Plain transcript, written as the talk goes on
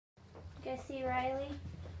You guys see Riley?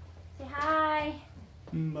 Say hi.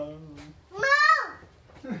 Mo.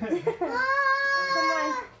 Come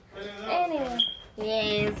on. Anyway.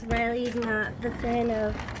 Yes, Riley's not the fan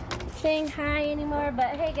of saying hi anymore,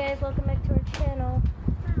 but hey guys, welcome back to our channel.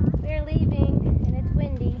 We're leaving and it's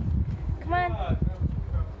windy. Come on.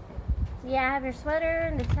 Yeah, have your sweater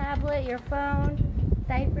and the tablet, your phone,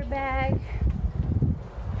 diaper bag.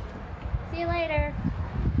 See you later.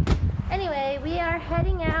 Anyway, we are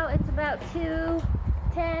heading out. It's about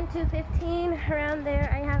 2:10, 2:15, around there.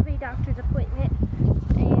 I have a doctor's appointment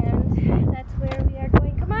and that's where we are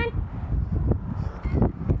going. Come on.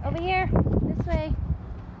 Over here. This way.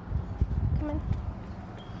 Come on.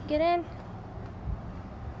 Get in.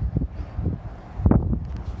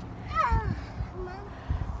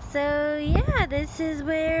 So yeah, this is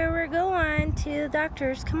where we're going, to the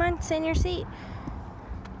doctor's. Come on, sit in your seat.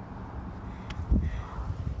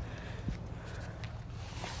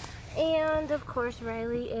 And of course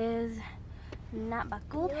Riley is not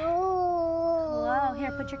buckled. No. Whoa,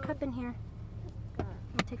 here, put your cup in here.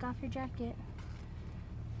 And take off your jacket.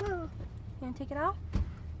 No. You wanna take it off?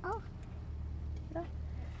 Oh. Take it off.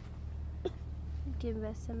 Give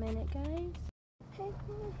us a minute, guys. Hey.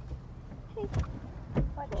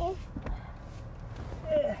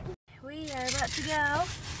 We are about to go.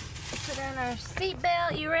 Put on our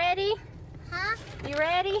seatbelt. You ready? Huh? You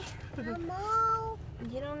ready? No.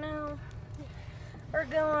 You don't know. We're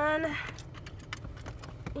going.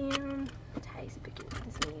 And Ty's picking up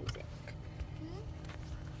his music.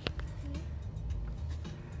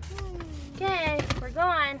 Okay, we're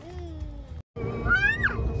going. We're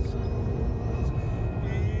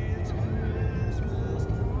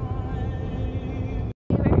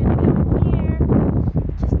gonna go in here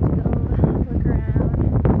just to go look around.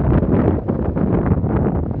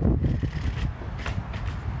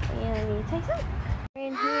 And Ty's up.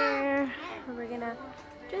 In here, we're gonna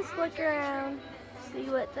just look around, see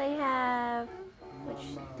what they have,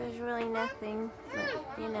 which there's really nothing, but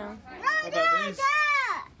you know. How about these?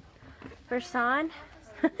 Versan?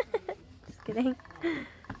 Just kidding.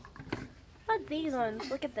 How about these ones?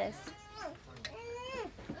 Look at this.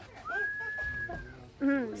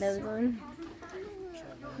 Those ones.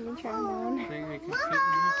 Let me try them on. Think they can fit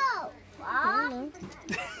I don't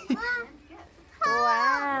know.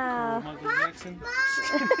 Wow. Michael Jackson?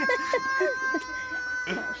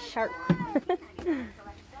 Sharp.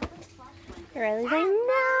 Riley's like,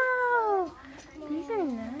 no! These are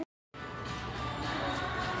nice.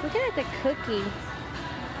 Look at the cookie.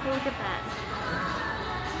 Look at that.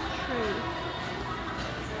 Tree.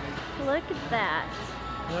 Look at that.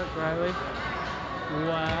 Look, Riley.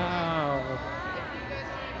 Wow.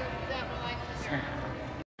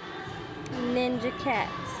 Ninja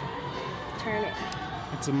cats. Turn it.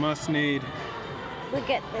 It's a must need. Look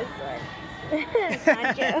at this one.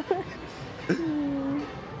 Sancho.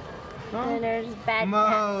 And there's bad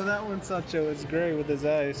Mo, that one's Sancho. It's gray with his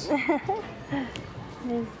eyes.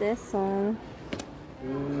 There's this one.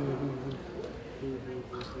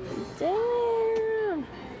 Damn.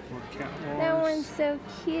 More cat That walls. one's so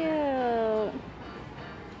cute.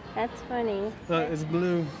 That's funny. Look, it's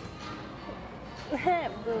blue.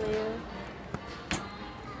 Blue.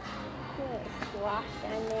 Look, sloth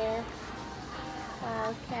down there.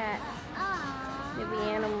 Wild cats. Maybe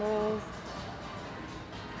animals.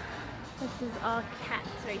 This is all cats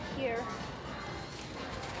right here.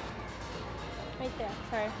 Right there,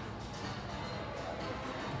 sorry.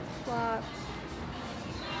 Sloths.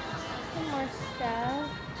 Some more stuff.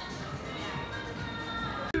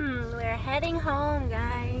 We're heading home,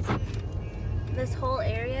 guys. This whole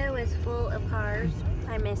area was full of cars.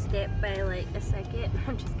 I missed it by like a second.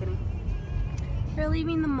 I'm just kidding. We're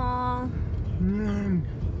leaving the mall. Kind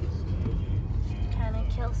of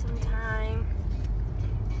kill some time.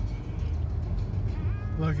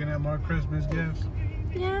 Looking at more Christmas gifts.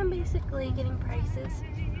 Yeah, I'm basically getting prices.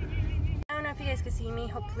 I don't know if you guys can see me.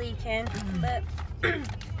 Hopefully you can. But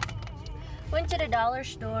went to the dollar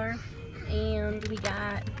store and we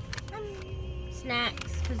got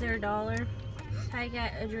snacks because they're $1. I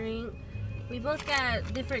got a drink. We both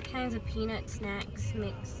got different kinds of peanut snacks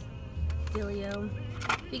mix dealio.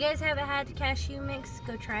 If you guys haven't had the cashew mix,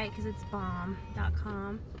 go try it because it's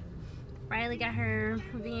bomb.com. Riley got her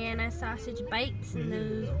Vienna sausage bites and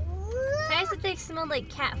those. I used to think smelled like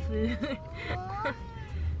cat food.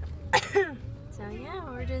 So yeah,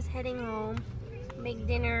 we're just heading home. Make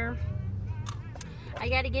dinner. I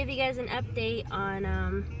got to give you guys an update on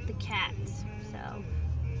the cats. So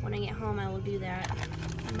when I get home, I will do that.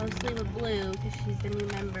 Mostly with Blue because she's the new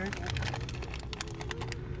member.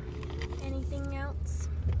 Anything else?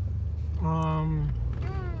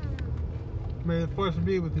 May the force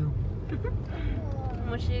be with you.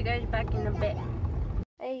 We'll see you guys back in a bit.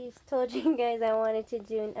 I just told you guys I wanted to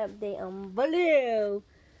do an update on Blue.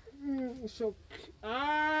 So,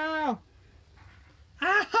 ow!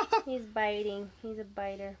 He's biting. He's a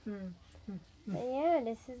biter. But yeah,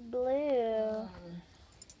 this is Blue.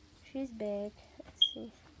 She's big. Let's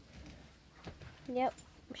see. Yep,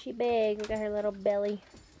 she big. Look at her little belly.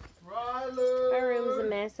 Riley! Our room's a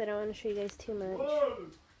mess. I don't want to show you guys too much.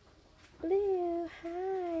 Blue,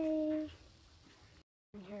 hi.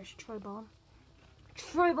 And here's Troy Bob.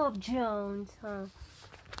 Troy Bob Jones, huh?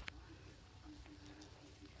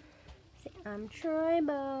 Say, I'm Troy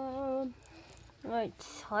Bob. Oh,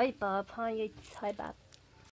 Troy Bob, huh? You're Troy Bob.